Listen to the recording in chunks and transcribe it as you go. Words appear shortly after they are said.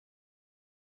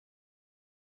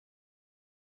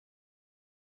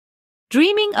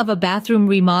Dreaming of a bathroom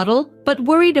remodel but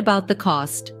worried about the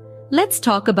cost? Let's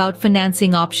talk about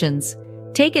financing options.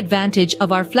 Take advantage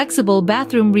of our flexible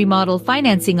bathroom remodel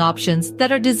financing options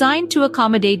that are designed to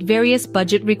accommodate various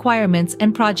budget requirements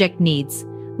and project needs.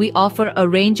 We offer a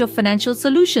range of financial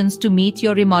solutions to meet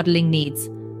your remodeling needs.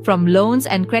 From loans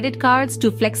and credit cards to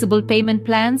flexible payment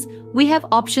plans, we have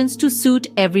options to suit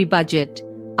every budget.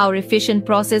 Our efficient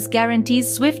process guarantees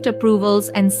swift approvals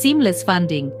and seamless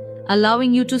funding,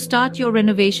 allowing you to start your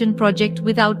renovation project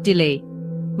without delay.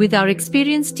 With our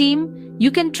experienced team,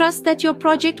 you can trust that your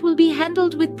project will be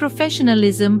handled with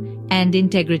professionalism and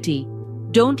integrity.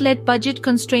 Don't let budget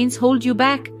constraints hold you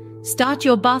back. Start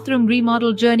your bathroom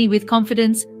remodel journey with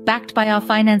confidence, backed by our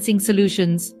financing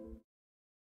solutions.